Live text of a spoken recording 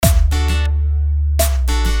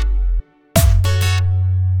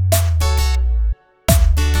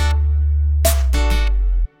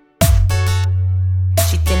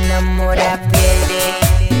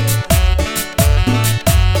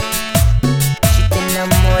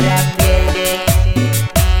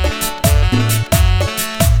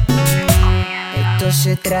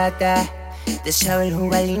trata de saber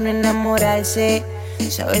jugar y no enamorarse,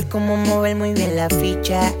 saber cómo mover muy bien la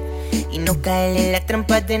ficha y no caer en las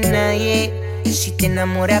trampas de nadie. Si te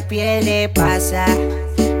enamoras pierde, pasa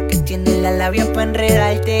que tienes la labia pa'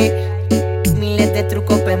 enredarte, miles de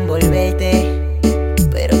trucos pa' envolverte,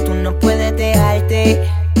 pero tú no puedes dejarte.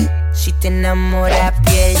 Si te enamoras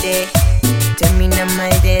pierde, termina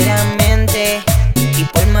mal de la mente, y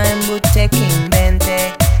por más embuste que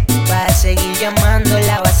invente, va a seguir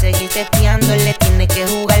llamándola, va a seguir testeándole, tiene que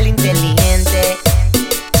jugar inteligente.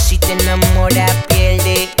 Si te enamoras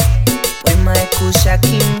pierde, por más excusa que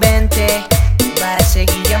invente, va a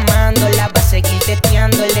seguir llamándola, va a seguir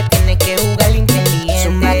testeándole, tiene que jugar inteligente.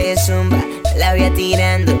 Zumba que zumba, la voy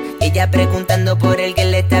tirando, ella preguntando por el que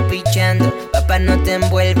le está pichando. Papá, no te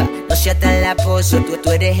envuelva, no seas tan laposo,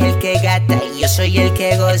 tú eres el que gata y yo soy el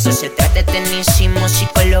que gozo. Se trata de tecnicismo,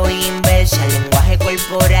 psicología inversa, lenguaje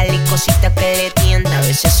corporal y cositas que le tientan. A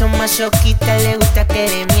veces son masoquistas, le gusta que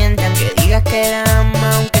le mientan, que digas que la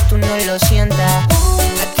ama aunque tú no lo sientas.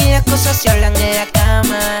 Aquí las cosas se hablan en la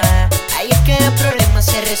cama, ahí es que los problemas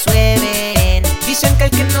se resuelven. Dicen que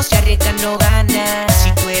el que no se arriesga no gana.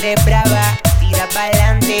 Si tú eres brava, tira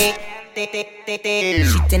pa'lante.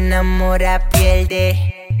 Si te enamoras pierde,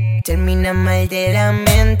 termina mal de la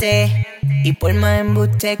mente, y por más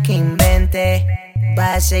embuste que invente,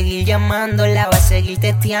 va a seguir llamándola, va a seguir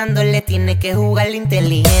testeándole, tiene que jugar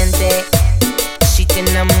inteligente. Si te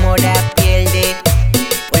enamoras pierde,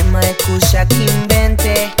 por más excusa que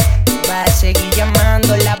invente, va a seguir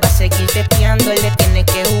llamándola, va a seguir testeándole, tiene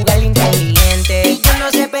que jugar inteligente. Y yo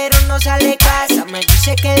no sé pero no sale casa, me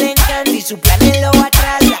dice que le encanta y su plan lo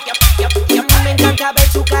atrasa. Y a mí me encanta ver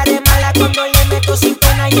su cara mala cuando le meto sin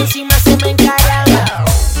pena y encima se me encarama.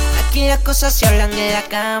 Aquí las cosas se hablan en la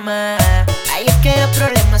cama, ahí es que los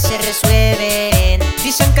problemas se resuelven.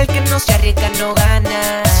 Dicen que el que no se arriesga no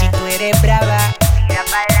gana. Si tú eres brava, tira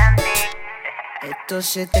pa'lante. Esto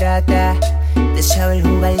se trata de saber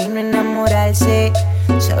jugar y no enamorarse,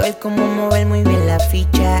 saber cómo mover muy bien la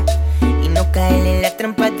ficha y no caer en las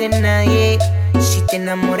trampas de nadie. Si te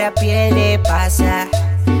enamoras pierde, pasa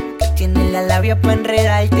que tienes la labia pa'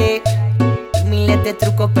 enredarte y miles de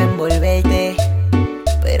trucos pa' envolverte,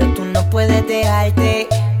 pero tú no puedes dejarte.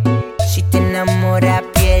 Si te enamoras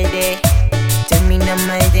pierde, termina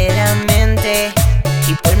mal de la mente,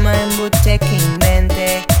 y por más embuste que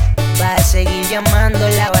invente, va a seguir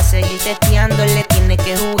llamándola, va a seguir testeándole, tiene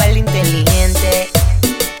que jugar inteligente.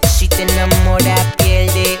 Si te enamoras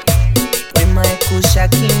pierde, por más excusa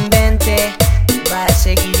que invente, va a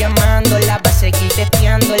seguir llamándola, va a seguir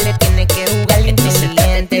testeándole, tiene que jugar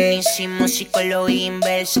inteligente. Hicimos psicología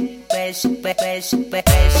inversa, versa.